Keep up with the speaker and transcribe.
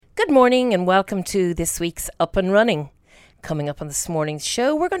Good morning and welcome to this week's Up and Running. Coming up on this morning's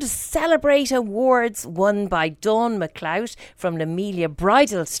show, we're going to celebrate awards won by Mccloat from Lamelia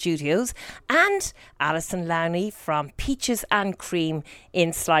Bridal Studios and Alison Lowney from Peaches and Cream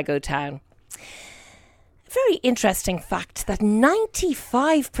in Sligo town. Very interesting fact that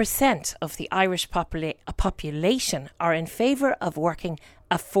 95% of the Irish population are in favour of working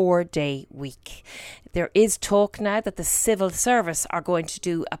a 4-day week. There is talk now that the civil service are going to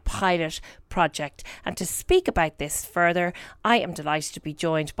do a pilot project. And to speak about this further, I am delighted to be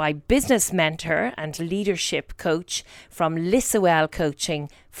joined by business mentor and leadership coach from Lissawellcoaching,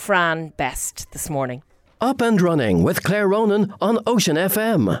 Fran this morning. Up and Running with Claire Ronan on Ocean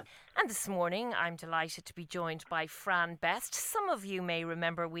FM. And this morning, I'm delighted to be joined by Fran. Some of you may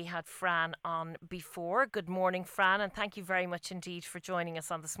remember we had Fran on before. Good morning, Fran, and thank you very much indeed for joining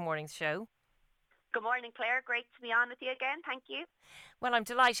us on this morning's show. Good morning, Claire. Great to be on with you again. Thank you. Well, I'm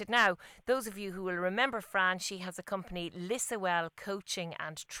delighted. Now, those of you who will remember Fran, she has a company, Lissawell Coaching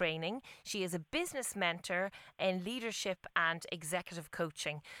and Training. She is a business mentor in leadership and executive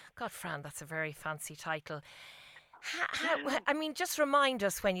coaching. God, Fran, that's a very fancy title. Just remind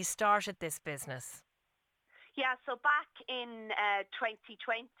us when you started this business. Yeah, so back in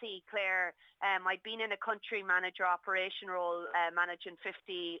 2020, Claire, I'd been in a country manager operation role, managing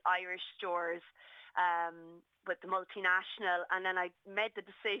 50 Irish stores with the multinational, and then I made the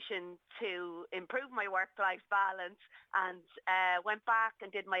decision to improve my work-life balance and went back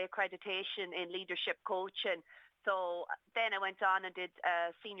and did my accreditation in leadership coaching. So then I went on and did a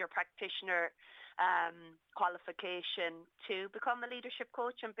senior practitioner qualification to become a leadership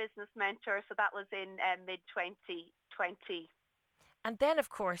coach and business mentor. So that was in mid-2020. And then, of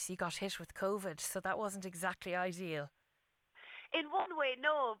course, you got hit with COVID, so that wasn't exactly ideal. In one way,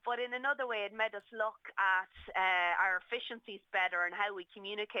 no, but in another way, it made us look at our efficiencies better and how we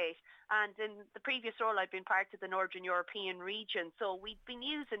communicate. And in the previous role, I've been part of the Northern European region, so we've been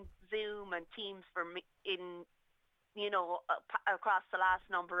using Zoom and Teams across the last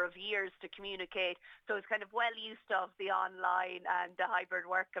number of years to communicate. So it's kind of well used of the online and the hybrid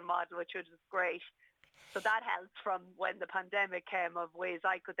working model, which was great. So that helped from when the pandemic came, of ways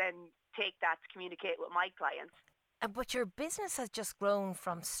I could then take that to communicate with my clients. But your business has just grown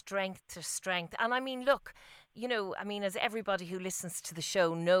from strength to strength. And as everybody who listens to the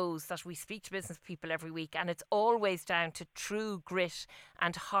show knows, that we speak to business people every week, and it's always down to true grit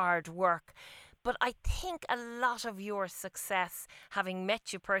and hard work. But I think a lot of your success, having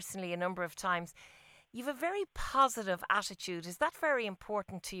met you personally a number of times, you've a very positive attitude. Is that very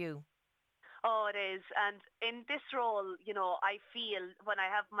important to you? Oh, it is. And in this role, I feel when I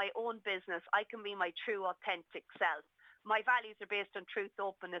have my own business, I can be my true, authentic self. My values are based on truth,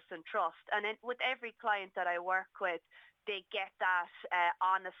 openness and trust. And with every client that I work with, they get that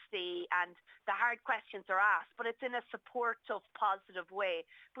honesty, and the hard questions are asked, but it's in a supportive, positive way.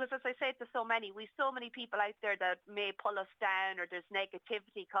 Because as I say to so many people out there that may pull us down, or there's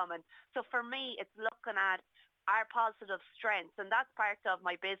negativity coming. So for me, it's looking at our positive strengths, and that's part of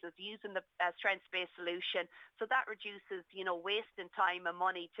my business, using the strengths-based solution. So that reduces, wasting time and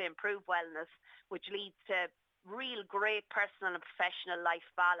money to improve wellness, which leads to real great personal and professional life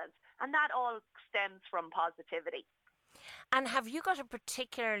balance. And that all stems from positivity. And have you got a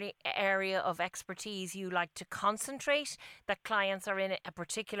particular area of expertise you like to concentrate, that clients are in a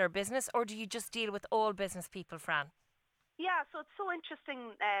particular business, or do you just deal with all business people, Fran? Yeah, so it's so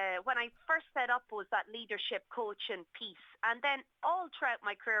interesting. When I first set up was that leadership coaching piece. And then all throughout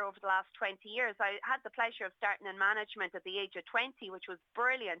my career over the last 20 years, I had the pleasure of starting in management at the age of 20, which was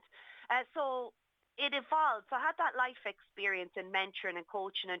brilliant. So it evolved. So I had that life experience in mentoring and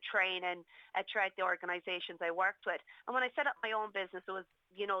coaching and training throughout the organisations I worked with. And when I set up my own business, it was,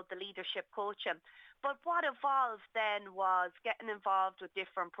 the leadership coaching. But what evolved then was getting involved with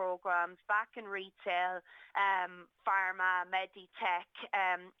different programs back in retail, pharma, meditech,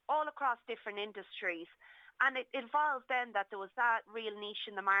 all across different industries. And it evolved then that there was that real niche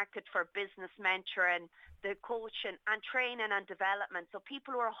in the market for business mentoring, the coaching and training and development. So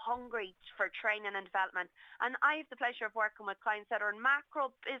people who are hungry for training and development. And I have the pleasure of working with clients that are in macro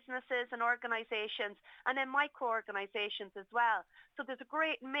businesses and organizations, and then micro organizations as well. So there's a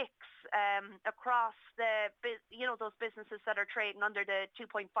great mix across those businesses that are trading under the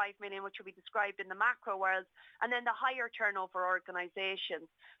 2.5 million, which will be described in the macro world, and then the higher turnover organizations.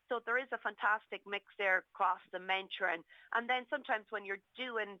 So there is a fantastic mix there across the mentoring. And then sometimes when you're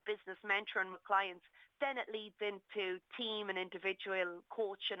doing business mentoring with clients, then it leads into team and individual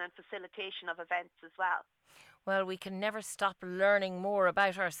coaching and facilitation of events as well. Well, we can never stop learning more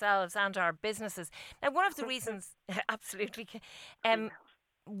about ourselves and our businesses. Now, one of the reasons, absolutely,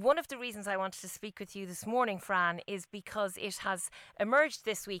 one of the reasons I wanted to speak with you this morning, Fran, is because it has emerged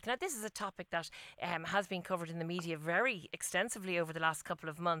this week. Now, this is a topic that has been covered in the media very extensively over the last couple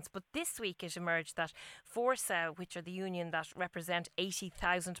of months. But this week it emerged that Forsa, which are the union that represent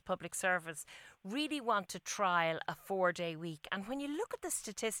 80,000 public servants, really want to trial a 4-day week. And when you look at the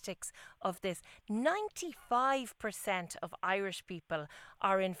statistics of this, 95% of Irish people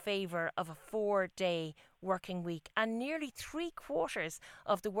are in favour of a 4-day working week, and nearly 3/4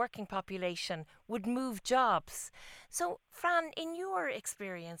 of the working population would move jobs. So, Fran, in your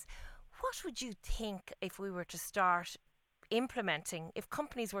experience, what would you think if we were to start implementing, if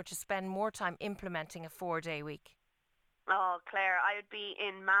companies were to spend more time implementing a 4-day week? Oh, Claire, I would be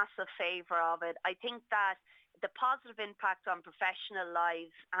in massive favour of it. I think that the positive impact on professional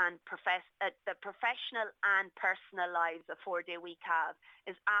lives and the professional and personal lives a 4-day week have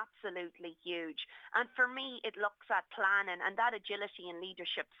is absolutely huge. And for me, it looks at planning and that agility in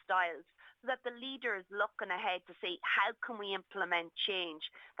leadership styles, so that the leader is looking ahead to see how can we implement change.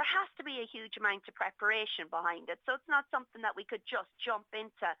 There has to be a huge amount of preparation behind it. So it's not something that we could just jump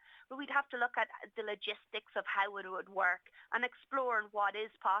into, but we'd have to look at the logistics of how it would work and exploring what is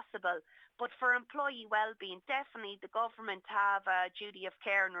possible. But for employee well-being, definitely the government have a duty of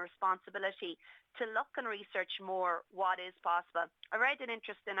care and responsibility to look and research more what is possible. I read an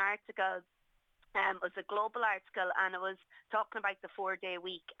interesting article. It was a global article, and it was talking about the 4-day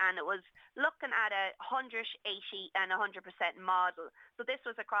week, and it was looking at a 100, 80 and 100% model. So this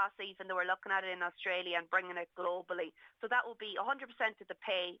was across, even though we're looking at it in Australia and bringing it globally. So that will be 100% of the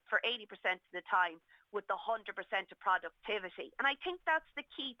pay for 80% of the time, with the 100% of productivity. And I think that's the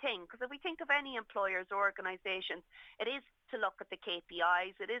key thing, because if we think of any employers or organisations, it is to look at the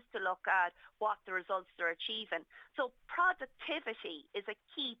KPIs, it is to look at what the results they're achieving. So productivity is a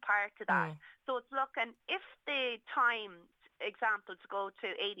key part of that. So it's looking, if the time, example, to go to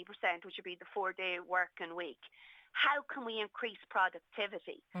 80%, which would be the 4-day working week, how can we increase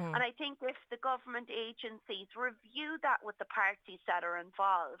productivity? And I think if the government agencies review that with the parties that are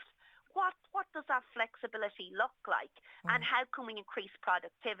involved, what does that flexibility look like, and how can we increase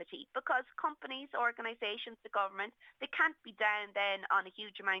productivity? Because companies, organisations, the government, they can't be down then on a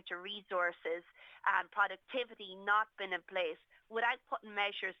huge amount of resources and productivity not been in place without putting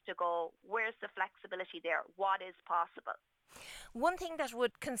measures to go, where's the flexibility there? What is possible? One thing that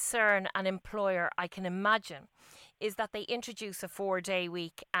would concern an employer, I can imagine, is that they introduce a 4-day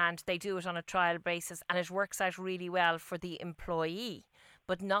week and they do it on a trial basis and it works out really well for the employee,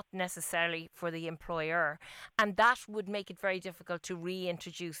 but not necessarily for the employer. And that would make it very difficult to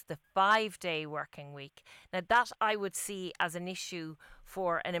reintroduce the 5-day working week. Now, that I would see as an issue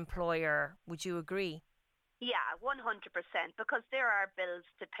for an employer. Would you agree? Yeah, 100%, because there are bills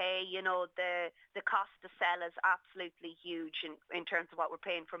to pay. You know, the cost to sell is absolutely huge in terms of what we're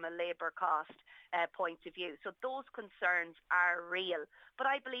paying from a labour cost point of view. So those concerns are real. But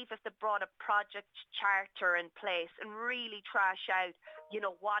I believe if they brought a project charter in place and really trash out, you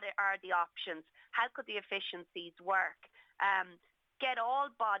know, what are the options, how could the efficiencies work, get all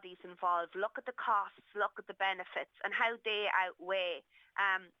bodies involved, look at the costs, look at the benefits and how they outweigh.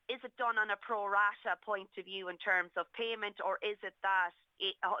 Is it done on a pro rata point of view in terms of payment, or is it that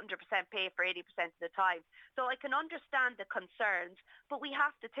 100% pay for 80% of the time? So I can understand the concerns, but we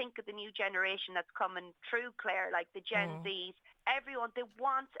have to think of the new generation that's coming through, Claire, like the Gen Zs, everyone, they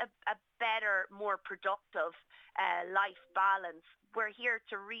want a better, more productive life balance. We're here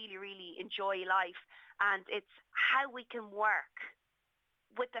to really, really enjoy life, and it's how we can work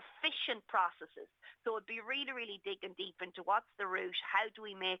with efficient processes. So it'd be really, really digging deep into what's the route, how do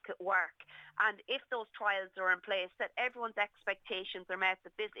we make it work? And if those trials are in place, that everyone's expectations are met,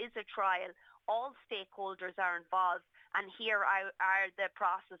 that this is a trial, all stakeholders are involved, and here are the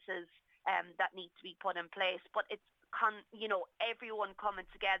processes that need to be put in place. But it's everyone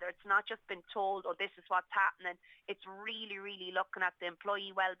coming together. It's not just been told, oh, this is what's happening. It's really, really looking at the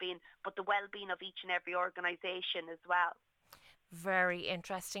employee well-being, but the well-being of each and every organisation as well. Very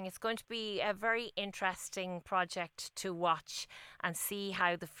interesting. It's going to be a very interesting project to watch and see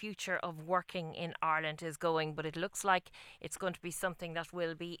how the future of working in Ireland is going. But it looks like it's going to be something that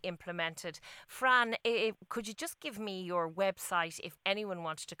will be implemented. Fran, could you just give me your website if anyone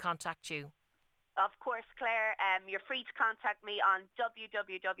wants to contact you? Of course, Claire. You're free to contact me on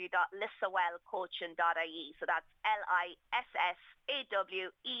www.Lissawellcoaching.ie. So that's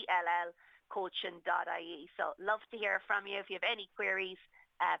Lissawell coaching.ie. So love to hear from you. If you have any queries,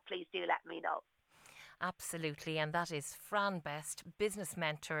 please do let me know. Absolutely. And that is Fran Best, business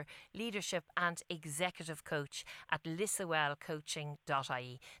mentor, leadership and executive coach at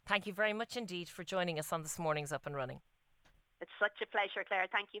Lissawellcoaching.ie. Thank you very much indeed for joining us on this morning's Up and Running. It's such a pleasure, Claire.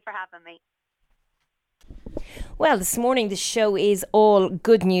 Thank you for having me. Well, this morning the show is all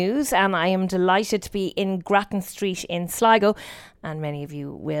good news, and I am delighted to be in Grattan Street in Sligo. And many of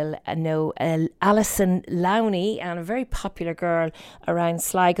you will know Alison Lowney, and a very popular girl around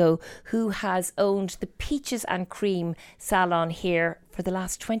Sligo who has owned the Peaches and Cream salon here for the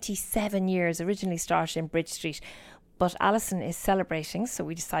last 27 years, originally started in Bridge Street. But Alison is celebrating, so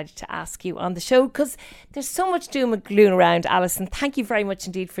we decided to ask you on the show because there's so much doom and gloom around. Alison, thank you very much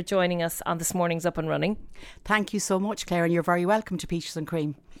indeed for joining us on this morning's Up and Running. Thank you so much, Claire, and you're very welcome to Peaches and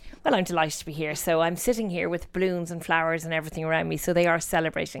Cream. Well, I'm delighted to be here. So I'm sitting here with balloons and flowers and everything around me, so they are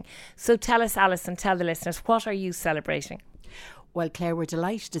celebrating. So tell us, Alison, tell the listeners, what are you celebrating? Well, Claire, we're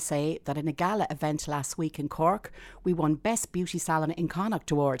delighted to say that in a gala event last week in Cork, we won Best Beauty Salon in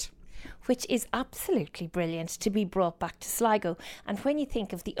Connacht Award. Which is absolutely brilliant to be brought back to Sligo. And when you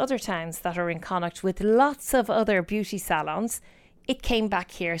think of the other towns that are in Connacht with lots of other beauty salons, it came back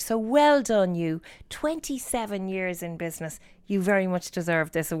here. So well done you. 27 years in business. You very much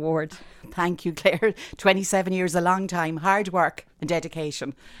deserve this award. Thank you, Claire. 27 years, a long time. Hard work and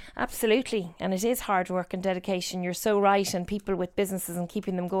dedication. Absolutely. And it is hard work and dedication. You're so right. And people with businesses and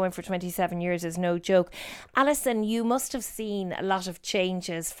keeping them going for 27 years is no joke. Alison, you must have seen a lot of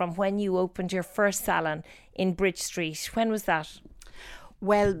changes from when you opened your first salon in Bridge Street. When was that?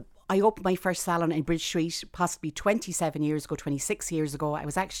 Well, I opened my first salon in Bridge Street possibly 27 years ago, 26 years ago. I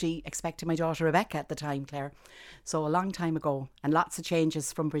was actually expecting my daughter Rebecca at the time, Claire. So a long time ago, and lots of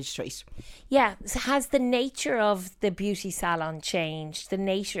changes from Bridge Street. Yeah, so has the nature of the beauty salon changed? The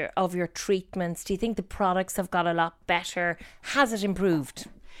nature of your treatments? Do you think the products have got a lot better? Has it improved?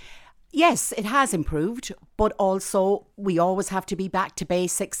 Yes, it has improved, but also we always have to be back to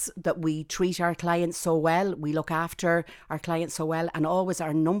basics, that we treat our clients so well, we look after our clients so well, and always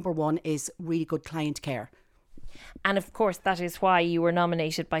our number one is really good client care. And of course, that is why you were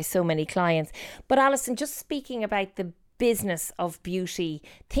nominated by so many clients. But Alison, just speaking about the business of beauty,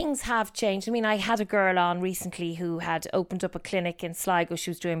 things have changed. I mean, I had a girl on recently who had opened up a clinic in Sligo. She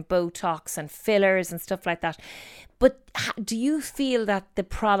was doing Botox and fillers and stuff like that. But do you feel that the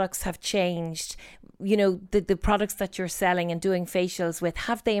products have changed? You know, the products that you're selling and doing facials with,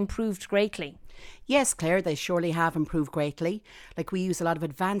 have they improved greatly? Yes, Claire, they surely have improved greatly. Like, we use a lot of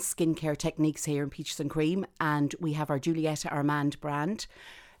advanced skincare techniques here in Peaches and Cream, and we have our Julietta Armand brand.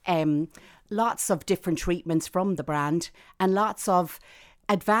 Lots of different treatments from the brand, and lots of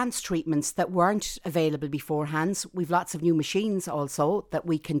advanced treatments that weren't available beforehand. We've lots of new machines also that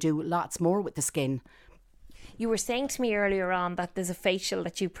we can do lots more with the skin. You were saying to me earlier on that there's a facial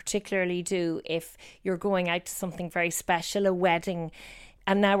that you particularly do if you're going out to something very special, a wedding,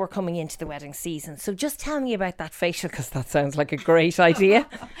 and now we're coming into the wedding season. So just tell me about that facial, because that sounds like a great idea.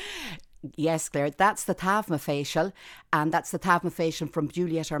 Yes, Claire, that's the Thavma facial, and that's the Thavma facial from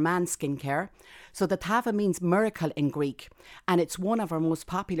Juliette Armand Skincare. So the Thavma means miracle in Greek, and it's one of our most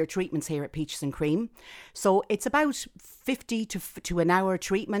popular treatments here at Peaches and Cream. So it's about 50 to an hour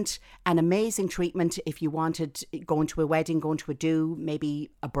treatment, an amazing treatment if you wanted going to a wedding, going to a do,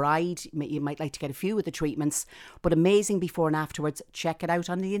 maybe a bride. You might like to get a few of the treatments, but amazing before and afterwards. Check it out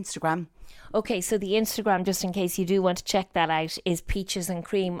on the Instagram. Okay, so the Instagram, just in case you do want to check that out, is Peaches and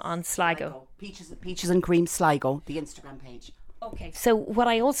Cream on Sligo. Peaches and Cream Sligo, the Instagram page. Okay, so what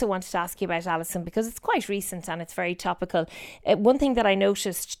I also wanted to ask you about, Alison, because it's quite recent and it's very topical. One thing that I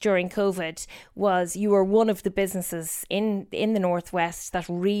noticed during COVID was you were one of the businesses in the Northwest that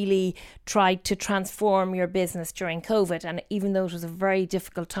really tried to transform your business during COVID. And even though it was a very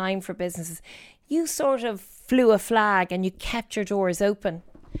difficult time for businesses, you sort of flew a flag and you kept your doors open.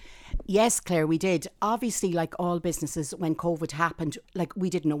 Yes, Claire, we did. Obviously, like all businesses, when COVID happened, like, we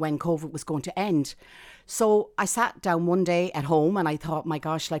didn't know when COVID was going to end. So I sat down one day at home and I thought, my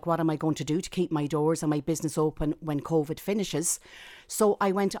gosh, like, what am I going to do to keep my doors and my business open when COVID finishes? So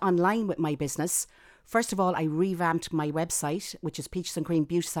I went online with my business. First of all, I revamped my website, which is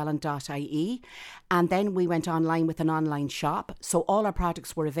peachesandcreambeautysalon.ie. And then we went online with an online shop. So all our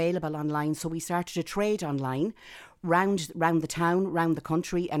products were available online. So we started to trade online round the town, round the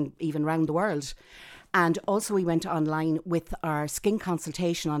country, and even round the world. And also we went online with our skin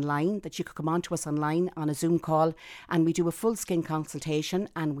consultation online, that you could come on to us online on a Zoom call, and we do a full skin consultation,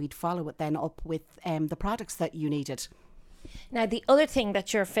 and we'd follow it then up with the products that you needed. Now, the other thing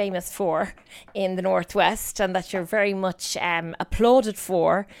that you're famous for in the Northwest, and that you're very much applauded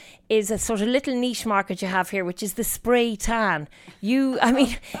for, is a sort of little niche market you have here, which is the spray tan.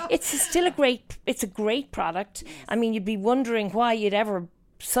 It's a great product. I mean, you'd be wondering why you'd ever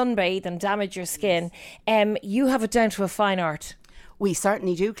sunbathe and damage your skin. You have it down to a fine art. We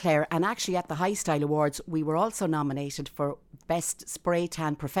certainly do, Claire. And actually at the High Style Awards, we were also nominated for Best Spray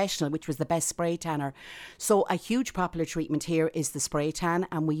Tan Professional, which was the best spray tanner. So a huge popular treatment here is the spray tan,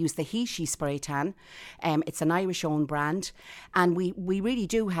 and we use the He/She Spray Tan. It's an Irish-owned brand, and we really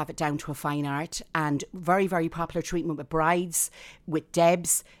do have it down to a fine art, and very, very popular treatment with brides, with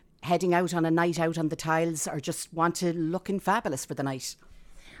Debs, heading out on a night out on the tiles, or just want to looking fabulous for the night.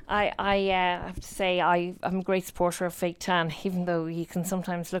 I have to say I'm a great supporter of fake tan, even though you can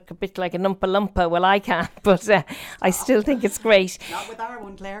sometimes look a bit like an Oompa Loompa. Well, I can, but I still think it's great. Not with our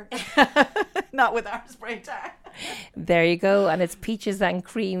one, Claire. Not with our spray tan. There you go. And it's Peaches and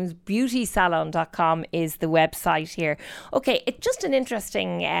Creams. Beautysalon.com is the website here. Okay, it's just an interesting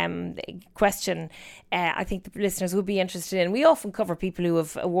question I think the listeners would be interested in. We often cover people who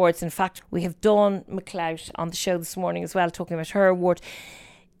have awards. In fact, we have Dawn Mccloat on the show this morning as well, talking about her award.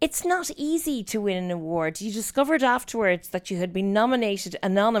 It's not easy to win an award. You discovered afterwards that you had been nominated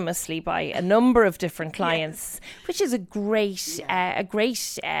anonymously by a number of different clients, yes, which is a great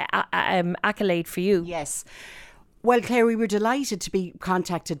accolade for you. Yes. Well, Claire, we were delighted to be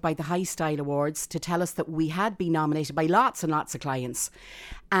contacted by the High Style Awards to tell us that we had been nominated by lots and lots of clients.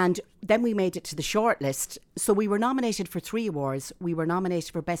 And then we made it to the shortlist. So we were nominated for 3 awards. We were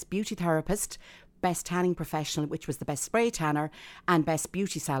nominated for Best Beauty Therapist, Best Tanning Professional, which was the Best Spray Tanner, and Best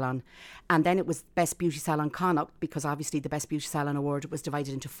Beauty Salon. And then it was Best Beauty Salon Connacht, because obviously the Best Beauty Salon Award was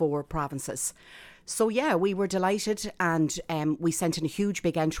divided into 4 provinces. So yeah, we were delighted, and we sent in a huge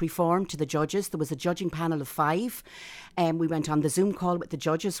big entry form to the judges. There was a judging panel of 5, and we went on the Zoom call with the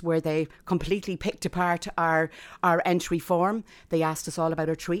judges where they completely picked apart our entry form. They asked us all about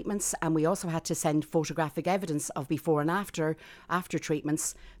our treatments, and we also had to send photographic evidence of before and after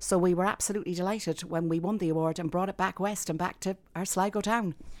treatments. So we were absolutely delighted when we won the award and brought it back west and back to our Sligo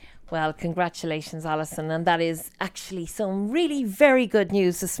town. Well, congratulations, Alison. And that is actually some really very good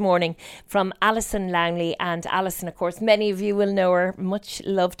news this morning from Alison Lowney. And Alison, of course, many of you will know her, much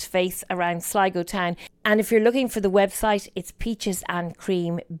loved face around Sligo town. And if you're looking for the website, it's Peaches and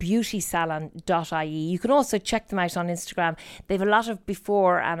Cream Beautysalon.ie. You can also check them out on Instagram. They have a lot of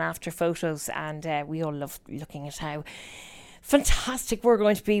before and after photos, and we all love looking at how fantastic we're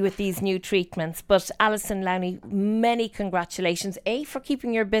going to be with these new treatments. But Alison Lowney, many congratulations, for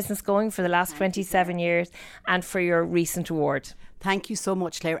keeping your business going for the last 27 years, and for your recent award. Thank you so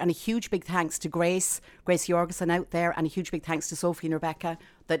much, Claire, and a huge big thanks to Grace Jorgensen out there, and a huge big thanks to Sophie and Rebecca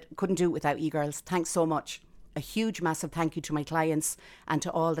that couldn't do it without you girls. Thanks so much. A huge massive thank you to my clients and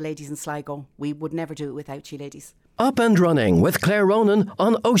to all the ladies in Sligo. We would never do it without you ladies. Up and Running with Claire Ronan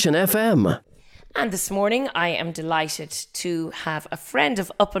on Ocean FM. And this morning I am delighted to have a friend of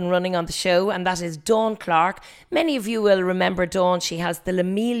Up and Running on the show, and that is Dawn Clarke. Many of you will remember Dawn. She has the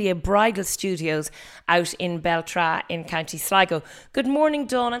Lamelia Bridal Studios out in Beltra in County Sligo. Good morning,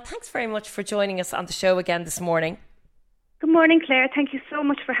 Dawn, and thanks very much for joining us on the show again this morning. Good morning, Claire. Thank you so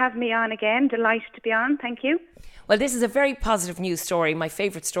much for having me on again. Delighted to be on. Thank you. Well, this is a very positive news story, my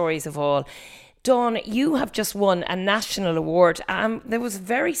favourite stories of all. Dawn, you have just won a national award. There was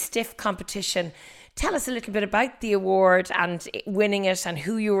very stiff competition. Tell us a little bit about the award and winning it and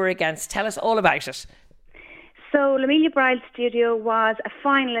who you were against. Tell us all about it. So Lamelia Bridal Studio was a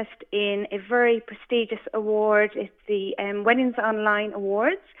finalist in a very prestigious award. It's the Weddings Online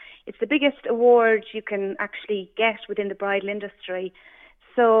Awards. It's the biggest award you can actually get within the bridal industry.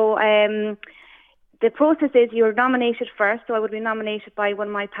 So the process is you're nominated first, so I would be nominated by one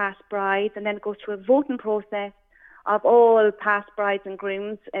of my past brides, and then it goes through a voting process of all past brides and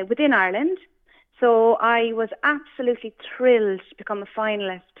grooms within Ireland. So I was absolutely thrilled to become a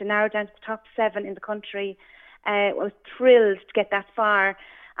finalist, to narrow down to the top 7 in the country. I was thrilled to get that far.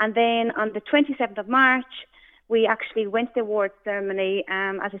 And then on the 27th of March, we actually went to the awards ceremony.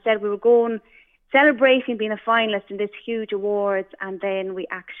 As I said, we were going celebrating being a finalist in this huge awards, and then we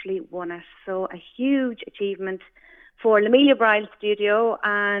actually won it. So a huge achievement for Lamelia Bridal Studio,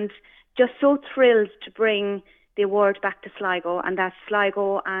 and just so thrilled to bring the award back to Sligo, and that's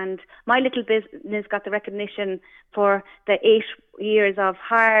Sligo and my little business got the recognition for the 8 years of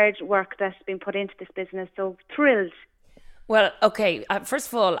hard work that's been put into this business. So thrilled. Well, okay, first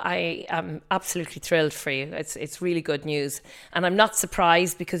of all, I am absolutely thrilled for you. It's really good news. And I'm not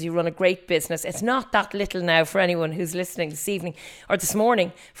surprised because you run a great business. It's not that little now for anyone who's listening this evening, or this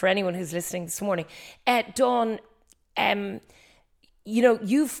morning, for anyone who's listening this morning. Dawn, you know,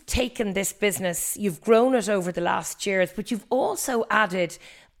 you've taken this business, you've grown it over the last years, but you've also added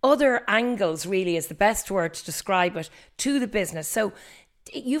other angles, really is the best word to describe it, to the business. So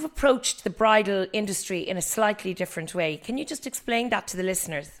you've approached the bridal industry in a slightly different way. Can you just explain that to the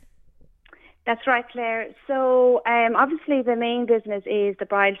listeners? That's right, Claire. So obviously the main business is the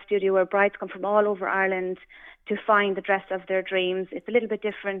bridal studio, where brides come from all over Ireland to find the dress of their dreams. It's a little bit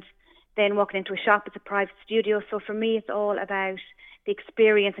different than walking into a shop. It's a private studio. So for me, it's all about the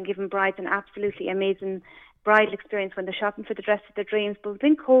experience and giving brides an absolutely amazing bridal experience when they're shopping for the dress of their dreams. But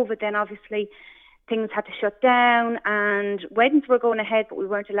within COVID, then obviously things had to shut down and weddings were going ahead, but we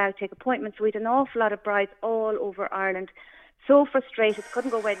weren't allowed to take appointments. So we had an awful lot of brides all over Ireland, so frustrated,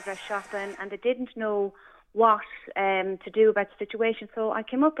 couldn't go wedding dress shopping, and they didn't know what to do about the situation. So I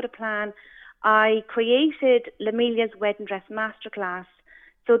came up with a plan. I created Lamelia's Wedding Dress Masterclass.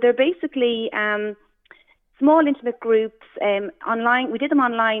 So they're basically small intimate groups online. We did them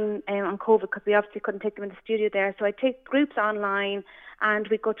online on COVID because we obviously couldn't take them in the studio there. So I take groups online and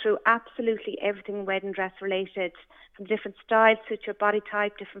we go through absolutely everything wedding dress related, from different styles, suit your body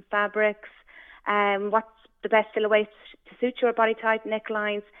type, different fabrics, what's the best silhouette to suit your body type,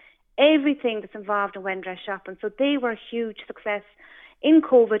 necklines, everything that's involved in wedding dress shopping. So they were a huge success in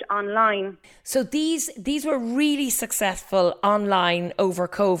COVID online. So these were really successful online over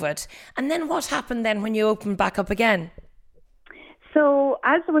COVID. And then what happened then when you opened back up again? So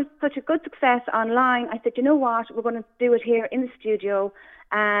as there was such a good success online, I said, you know what, we're going to do it here in the studio.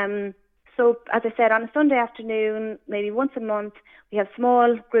 So as I said, on a Sunday afternoon, maybe once a month, we have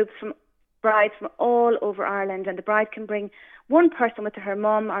small groups from brides from all over Ireland, and the bride can bring one person with her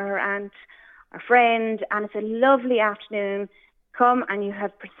mum or her aunt or friend, and it's a lovely afternoon. Come and you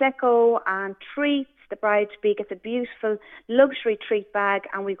have Prosecco and treats. The bride-to-be gets a beautiful luxury treat bag,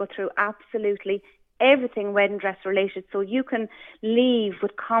 and we go through absolutely everything wedding dress related, so you can leave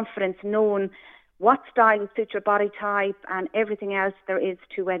with confidence knowing what style will suit your body type and everything else there is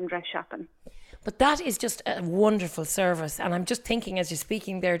to wedding dress shopping. But that is just a wonderful service. And I'm just thinking as you're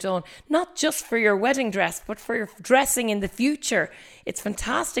speaking there, Dawn, not just for your wedding dress, but for your dressing in the future. It's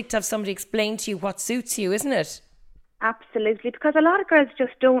fantastic to have somebody explain to you what suits you, isn't it? Absolutely, because a lot of girls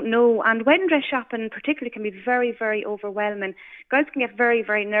just don't know, and wedding dress shopping particularly can be very, very overwhelming. Girls can get very,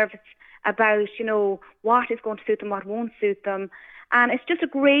 very nervous about, what is going to suit them, what won't suit them. And it's just a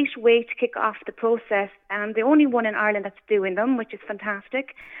great way to kick off the process. And the only one in Ireland that's doing them, which is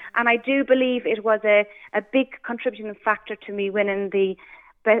fantastic. And I do believe it was a big contributing factor to me winning the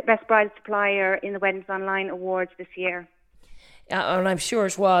Best Bridal Supplier in the Weddings Online Awards this year. And I'm sure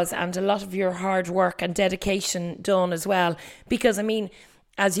it was, and a lot of your hard work and dedication done as well. Because,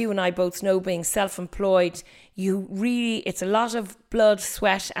 as you and I both know, being self-employed, it's a lot of blood,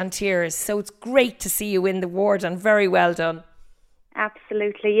 sweat and tears. So it's great to see you win the award, and very well done.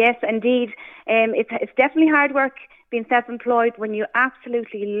 Absolutely, yes, indeed. It's definitely hard work being self-employed when you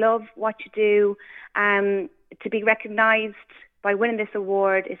absolutely love what you do. To be recognised by winning this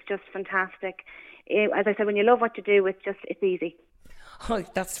award is just fantastic. As I said, when you love what you do, it's easy. Oh,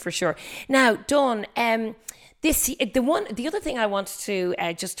 that's for sure. Now, Dawn, the other thing I wanted to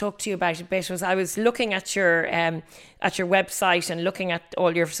just talk to you about a bit was I was looking at your website and looking at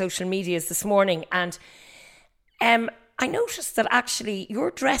all your social medias this morning, and I noticed that actually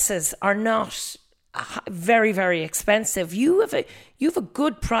your dresses are not very, very expensive. You have a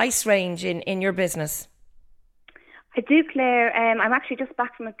good price range in your business. I do, Claire. I'm actually just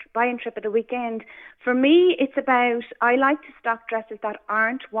back from a buying trip at the weekend. For me, it's about, I like to stock dresses that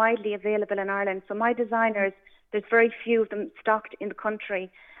aren't widely available in Ireland. So my designers, there's very few of them stocked in the country.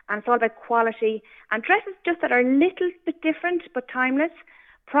 And it's all about quality. And dresses just that are a little bit different, but timeless.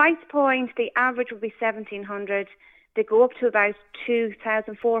 Price point, the average would be $1,700. They go up to about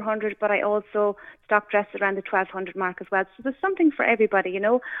 $2,400, but I also stock dresses around the $1,200 mark as well. So there's something for everybody,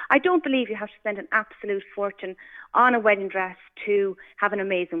 I don't believe you have to spend an absolute fortune on a wedding dress to have an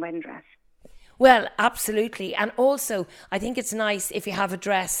amazing wedding dress. Well, absolutely. And also, I think it's nice if you have a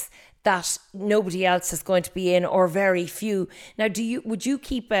dress that nobody else is going to be in, or very few. Now, would you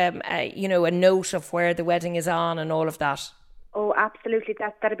keep a note of where the wedding is on and all of that? Oh, absolutely.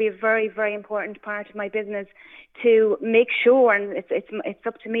 That'd be a very, very important part of my business, to make sure, and it's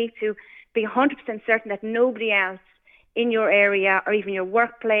up to me to be 100% certain that nobody else in your area or even your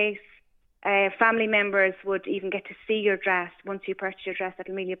workplace, family members would even get to see your dress once you purchase your dress at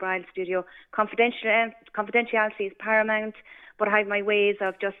Lamelia Bridal Studio. Confidentiality is paramount, but I have my ways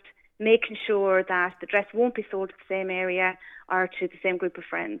of just making sure that the dress won't be sold to the same area or to the same group of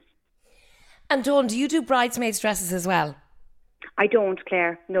friends. And Dawn, do you do bridesmaids' dresses as well? I don't,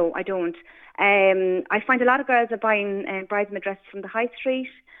 Claire. No, I don't. I find a lot of girls are buying bridesmaid dresses from the high street.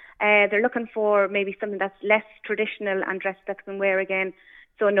 They're looking for maybe something that's less traditional and dress that they can wear again.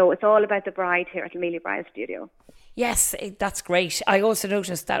 So no, it's all about the bride here at Lamelia Bridal Studio. Yes, that's great. I also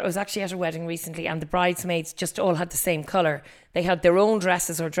noticed that I was actually at a wedding recently and the bridesmaids just all had the same colour. They had their own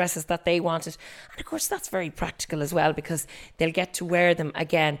dresses or dresses that they wanted. And of course, that's very practical as well because they'll get to wear them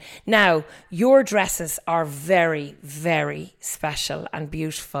again. Now, your dresses are very, very special and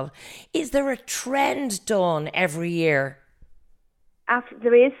beautiful. Is there a trend, Dawn, every year?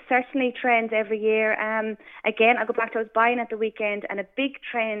 There is certainly trends every year. Again, I'll go back to I was buying at the weekend, and a big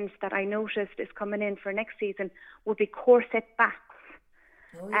trend that I noticed is coming in for next season would be corset backs.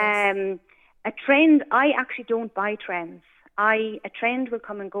 Oh, yes. A trend, I actually don't buy trends. A trend will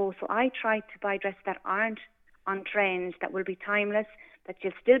come and go, so I try to buy dresses that aren't on trend, that will be timeless, that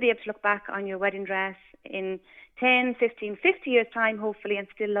you'll still be able to look back on your wedding dress in 10, 15, 50 years' time, hopefully, and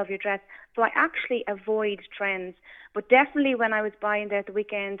still love your dress. So I actually avoid trends. But definitely when I was buying there at the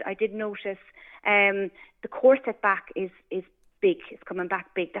weekend, I did notice the corset back is big. It's coming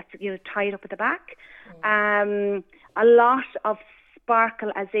back big. That's, tied up at the back. A lot of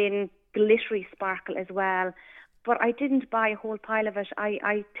sparkle, as in glittery sparkle as well. But I didn't buy a whole pile of it.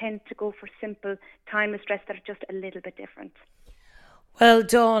 I tend to go for simple, timeless dresses that are just a little bit different. Well,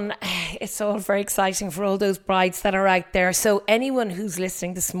 Dawn, it's all very exciting for all those brides that are out there. So anyone who's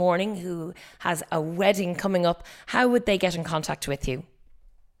listening this morning who has a wedding coming up, how would they get in contact with you?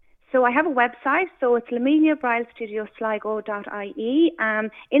 So I have a website. So it's Lamelia Bridal Studio Sligo.ie.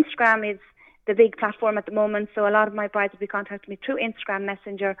 Instagram is the big platform at the moment. So a lot of my brides will be contacting me through Instagram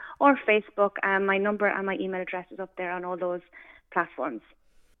Messenger or Facebook. My number and my email address is up there on all those platforms.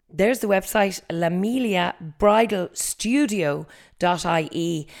 There's the website, Lamelia Bridal Studio.ie,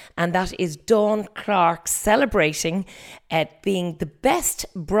 and that is Dawn Clarke celebrating being the best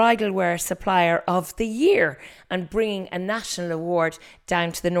bridal wear supplier of the year and bringing a national award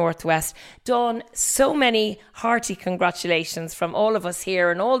down to the Northwest. Dawn, so many hearty congratulations from all of us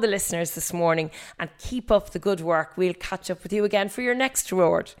here and all the listeners this morning, and keep up the good work. We'll catch up with you again for your next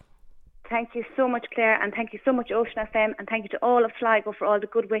award. Thank you so much, Claire, and thank you so much, Ocean FM, and thank you to all of Sligo for all the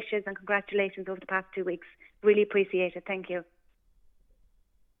good wishes and congratulations over the past 2 weeks. Really appreciate it. Thank you.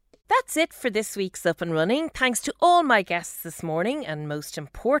 That's it for this week's Up and Running. Thanks to all my guests this morning, and most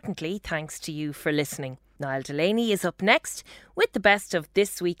importantly, thanks to you for listening. Niall Delaney is up next with the best of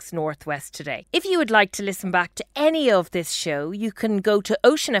this week's Northwest Today. If you would like to listen back to any of this show, you can go to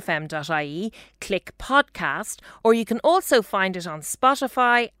oceanfm.ie, click podcast, or you can also find it on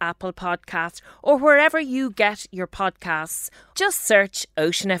Spotify, Apple Podcasts, or wherever you get your podcasts. Just search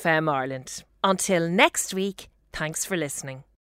Ocean FM Ireland. Until next week, thanks for listening.